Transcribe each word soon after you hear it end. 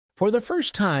For the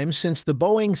first time since the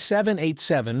Boeing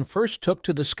 787 first took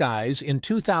to the skies in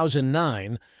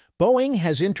 2009, Boeing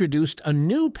has introduced a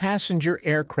new passenger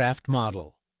aircraft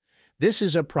model. This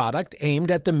is a product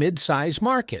aimed at the mid-size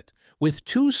market, with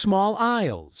two small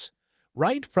aisles.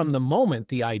 Right from the moment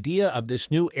the idea of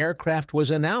this new aircraft was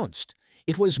announced,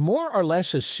 it was more or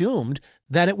less assumed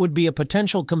that it would be a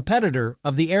potential competitor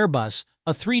of the Airbus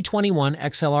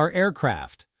A321XLR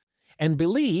aircraft, and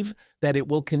believe that it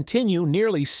will continue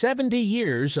nearly 70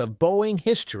 years of Boeing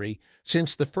history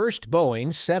since the first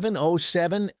Boeing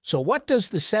 707. So what does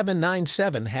the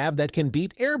 797 have that can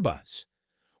beat Airbus?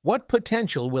 What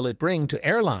potential will it bring to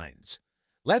airlines?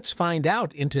 Let's find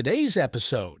out in today's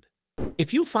episode.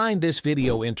 If you find this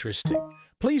video interesting,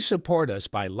 please support us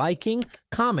by liking,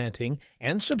 commenting,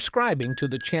 and subscribing to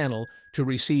the channel to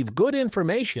receive good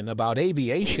information about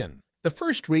aviation. The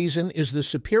first reason is the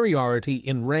superiority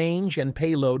in range and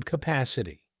payload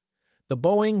capacity. The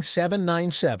Boeing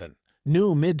 797,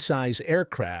 new midsize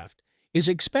aircraft, is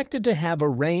expected to have a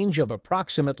range of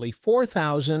approximately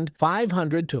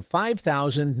 4,500 to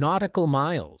 5,000 nautical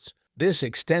miles. This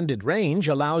extended range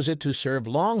allows it to serve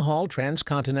long-haul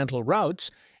transcontinental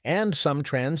routes and some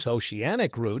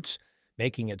transoceanic routes,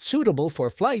 making it suitable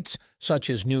for flights such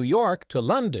as New York to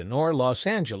London or Los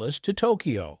Angeles to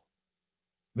Tokyo.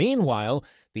 Meanwhile,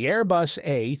 the Airbus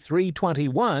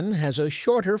A321 has a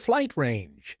shorter flight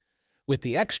range, with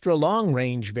the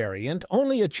extra-long-range variant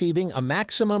only achieving a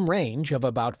maximum range of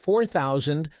about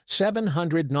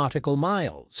 4,700 nautical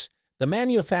miles. The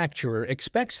manufacturer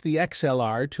expects the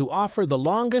XLR to offer the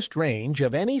longest range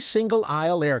of any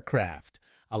single-aisle aircraft,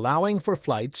 allowing for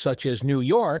flights such as New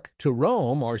York to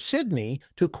Rome or Sydney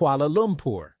to Kuala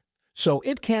Lumpur. So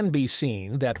it can be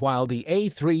seen that while the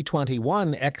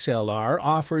A321 XLR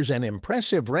offers an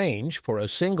impressive range for a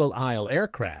single-aisle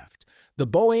aircraft, the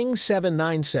Boeing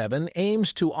 797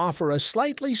 aims to offer a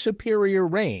slightly superior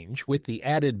range with the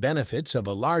added benefits of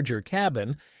a larger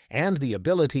cabin and the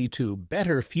ability to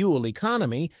better fuel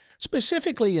economy.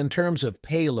 Specifically in terms of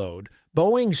payload,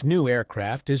 Boeing's new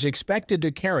aircraft is expected to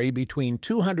carry between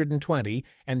 220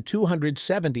 and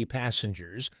 270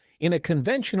 passengers in a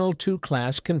conventional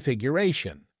two-class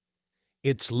configuration.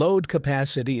 Its load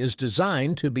capacity is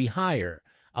designed to be higher,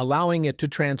 allowing it to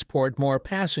transport more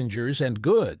passengers and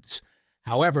goods.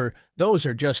 However, those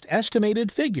are just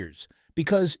estimated figures,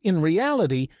 because in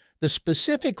reality, the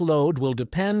specific load will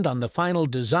depend on the final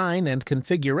design and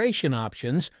configuration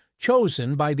options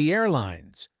chosen by the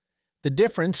airlines. The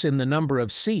difference in the number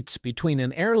of seats between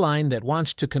an airline that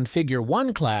wants to configure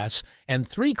one class and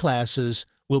three classes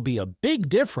will be a big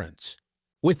difference.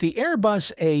 With the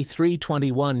Airbus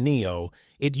A321neo,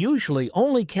 it usually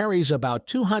only carries about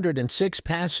 206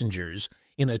 passengers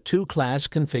in a two-class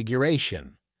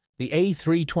configuration. The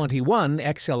A321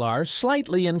 XLR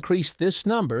slightly increased this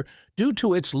number due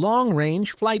to its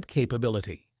long-range flight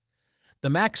capability. The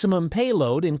maximum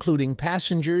payload, including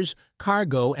passengers,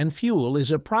 cargo, and fuel,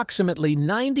 is approximately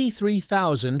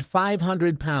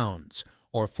 93,500 pounds,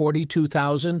 or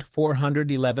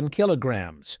 42,411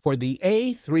 kilograms, for the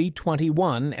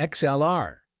A321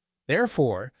 XLR.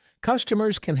 Therefore,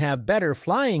 customers can have better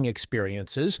flying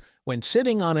experiences when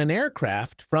sitting on an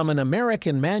aircraft from an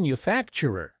American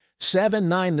manufacturer.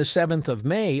 797 of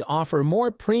May offer more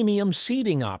premium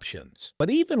seating options. But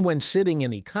even when sitting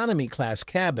in economy-class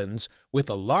cabins with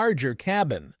a larger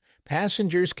cabin,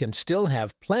 passengers can still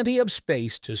have plenty of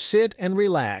space to sit and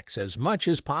relax as much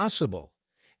as possible.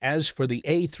 As for the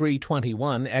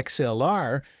A321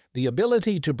 XLR, the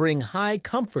ability to bring high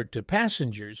comfort to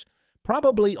passengers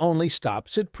probably only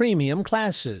stops at premium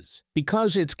classes,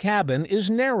 because its cabin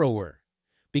is narrower.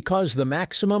 Because the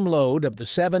maximum load of the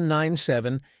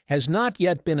 797 has not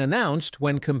yet been announced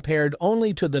when compared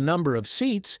only to the number of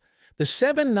seats, the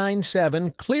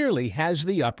 797 clearly has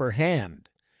the upper hand.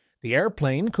 The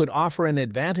airplane could offer an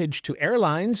advantage to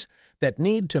airlines that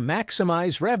need to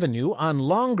maximize revenue on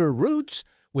longer routes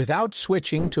without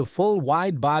switching to full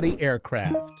wide-body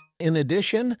aircraft. In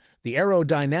addition, the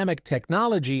aerodynamic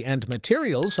technology and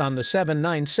materials on the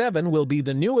 797 will be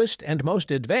the newest and most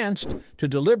advanced to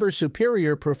deliver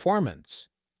superior performance.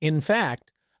 In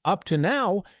fact, up to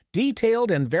now,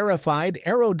 detailed and verified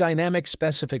aerodynamic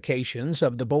specifications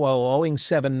of the Boeing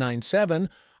 797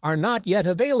 are not yet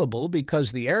available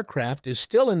because the aircraft is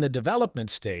still in the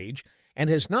development stage and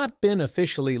has not been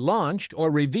officially launched or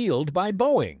revealed by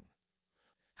Boeing.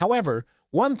 However,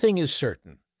 one thing is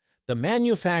certain: the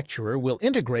manufacturer will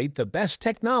integrate the best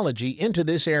technology into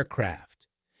this aircraft.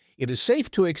 It is safe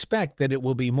to expect that it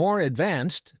will be more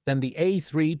advanced than the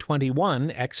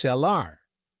A321 XLR.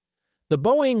 The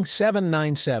Boeing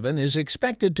 797 is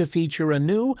expected to feature a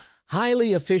new,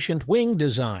 highly efficient wing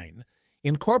design,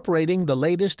 incorporating the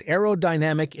latest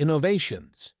aerodynamic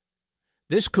innovations.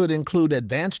 This could include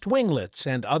advanced winglets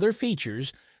and other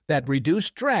features that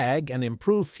reduce drag and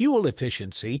improve fuel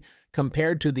efficiency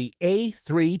compared to the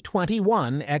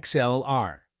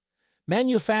A321XLR.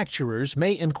 Manufacturers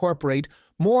may incorporate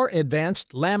more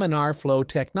advanced laminar flow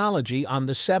technology on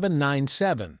the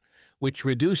 797, which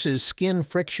reduces skin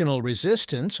frictional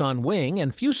resistance on wing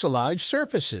and fuselage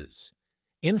surfaces.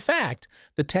 In fact,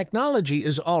 the technology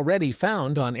is already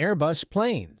found on Airbus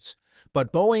planes,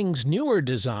 but Boeing's newer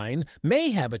design may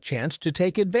have a chance to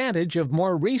take advantage of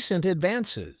more recent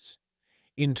advances.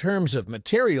 In terms of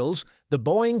materials, the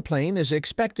Boeing plane is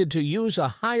expected to use a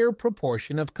higher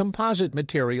proportion of composite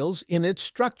materials in its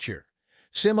structure,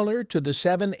 similar to the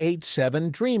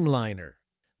 787 Dreamliner.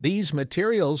 These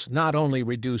materials not only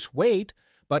reduce weight,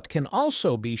 but can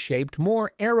also be shaped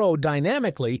more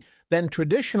aerodynamically than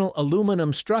traditional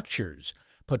aluminum structures,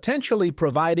 potentially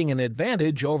providing an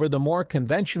advantage over the more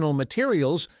conventional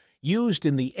materials used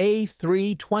in the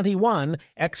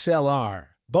A321XLR.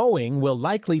 Boeing will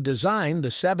likely design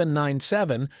the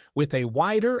 797 with a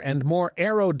wider and more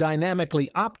aerodynamically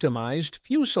optimized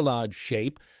fuselage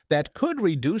shape that could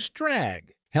reduce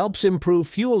drag, helps improve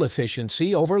fuel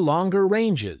efficiency over longer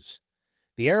ranges.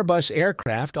 The Airbus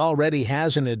aircraft already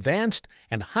has an advanced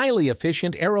and highly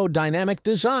efficient aerodynamic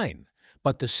design,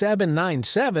 but the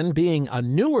 797, being a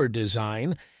newer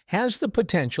design, has the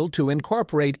potential to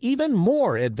incorporate even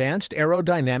more advanced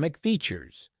aerodynamic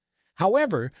features.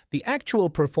 However, the actual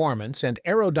performance and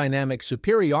aerodynamic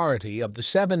superiority of the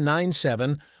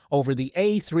 797 over the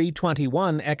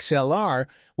A321XLR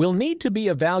will need to be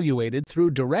evaluated through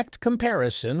direct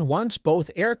comparison once both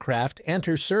aircraft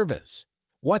enter service.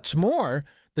 What's more,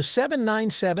 the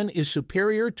 797 is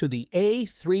superior to the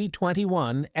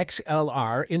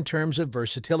A321XLR in terms of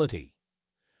versatility.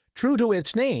 True to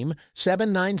its name,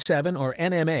 797 or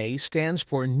NMA stands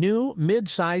for New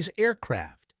Midsize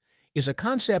Aircraft, is a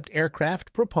concept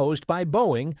aircraft proposed by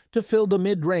Boeing to fill the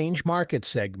mid-range market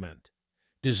segment.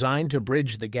 Designed to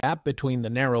bridge the gap between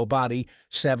the narrow-body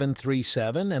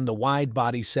 737 and the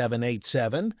wide-body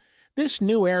 787, this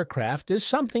new aircraft is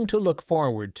something to look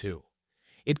forward to.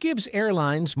 It gives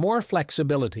airlines more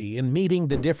flexibility in meeting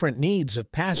the different needs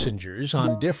of passengers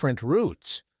on different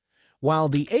routes. While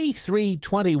the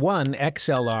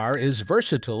A321XLR is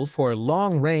versatile for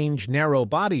long-range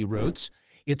narrow-body routes,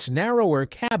 its narrower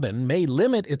cabin may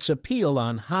limit its appeal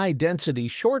on high-density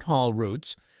short-haul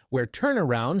routes where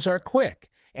turnarounds are quick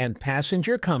and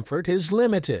passenger comfort is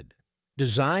limited.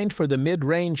 Designed for the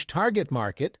mid-range target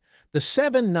market, the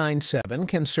 797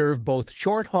 can serve both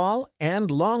short-haul and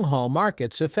long-haul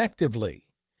markets effectively.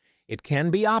 It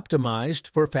can be optimized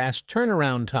for fast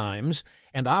turnaround times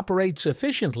and operates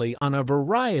efficiently on a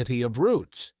variety of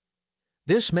routes.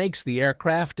 This makes the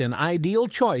aircraft an ideal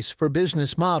choice for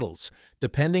business models,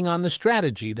 depending on the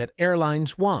strategy that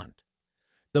airlines want.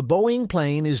 The Boeing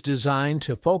plane is designed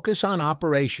to focus on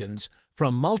operations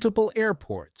from multiple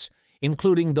airports,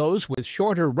 including those with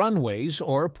shorter runways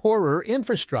or poorer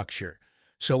infrastructure,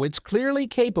 so it's clearly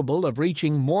capable of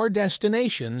reaching more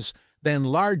destinations than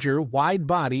larger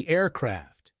wide-body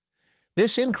aircraft.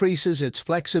 This increases its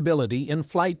flexibility in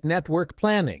flight network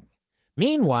planning.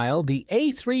 Meanwhile, the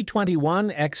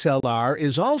A321XLR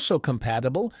is also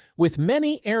compatible with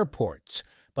many airports,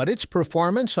 but its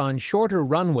performance on shorter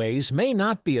runways may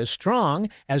not be as strong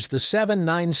as the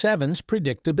 797's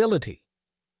predictability.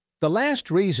 The last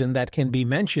reason that can be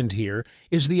mentioned here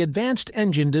is the advanced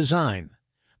engine design.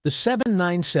 The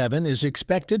 797 is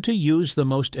expected to use the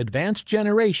most advanced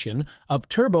generation of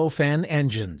turbofan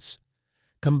engines.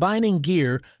 Combining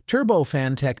gear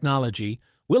turbofan technology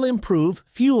will improve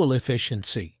fuel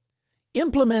efficiency.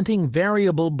 Implementing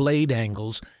variable blade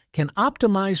angles can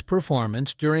optimize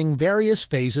performance during various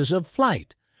phases of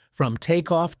flight, from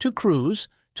takeoff to cruise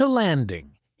to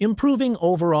landing, improving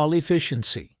overall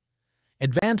efficiency.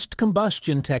 Advanced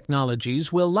combustion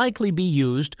technologies will likely be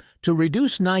used to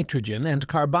reduce nitrogen and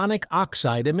carbonic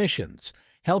oxide emissions,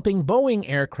 helping Boeing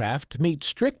aircraft meet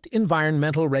strict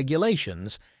environmental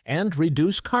regulations and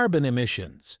reduce carbon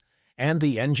emissions. And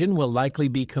the engine will likely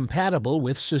be compatible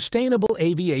with sustainable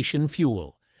aviation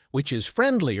fuel, which is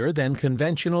friendlier than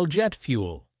conventional jet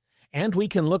fuel. And we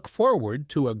can look forward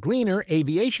to a greener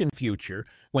aviation future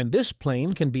when this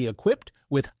plane can be equipped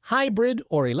with hybrid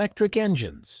or electric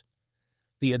engines.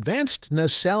 The advanced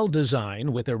nacelle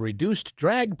design with a reduced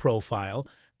drag profile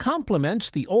complements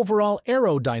the overall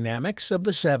aerodynamics of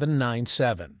the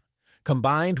 797,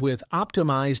 combined with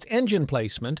optimized engine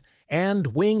placement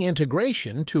and wing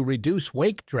integration to reduce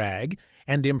wake drag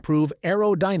and improve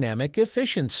aerodynamic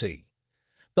efficiency.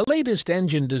 The latest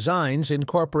engine designs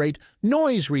incorporate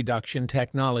noise reduction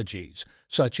technologies,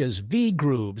 such as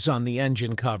V-grooves on the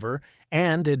engine cover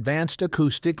and advanced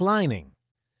acoustic lining.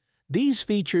 These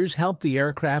features help the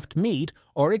aircraft meet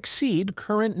or exceed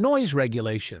current noise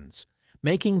regulations,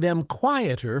 making them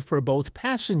quieter for both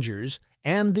passengers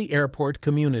and the airport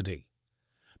community.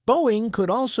 Boeing could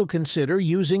also consider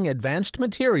using advanced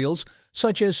materials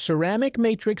such as ceramic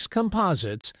matrix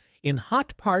composites in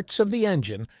hot parts of the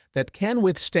engine that can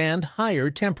withstand higher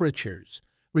temperatures,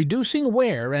 reducing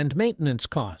wear and maintenance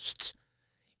costs.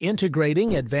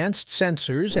 Integrating advanced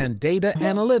sensors and data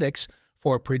analytics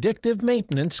for predictive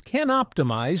maintenance can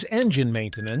optimize engine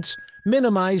maintenance,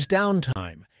 minimize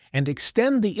downtime, and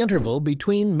extend the interval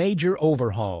between major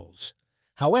overhauls.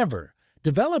 However,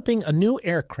 developing a new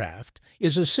aircraft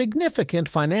is a significant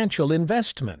financial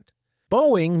investment.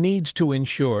 Boeing needs to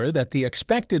ensure that the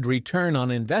expected return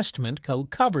on investment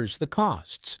covers the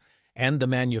costs, and the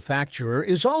manufacturer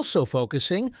is also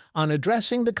focusing on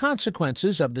addressing the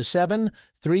consequences of the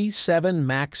 737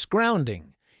 MAX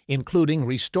grounding, including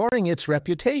restoring its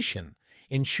reputation,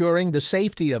 ensuring the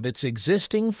safety of its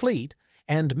existing fleet,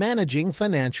 and managing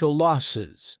financial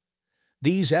losses.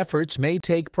 These efforts may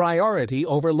take priority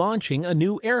over launching a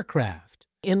new aircraft.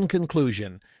 In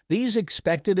conclusion, these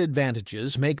expected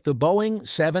advantages make the Boeing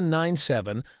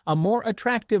 797 a more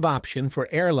attractive option for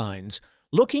airlines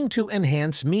looking to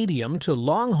enhance medium to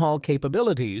long-haul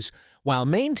capabilities while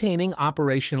maintaining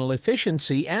operational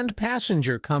efficiency and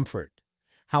passenger comfort.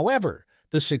 However,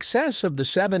 the success of the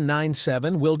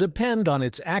 797 will depend on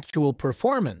its actual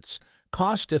performance,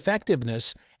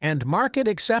 cost-effectiveness, and market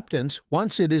acceptance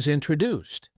once it is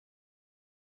introduced.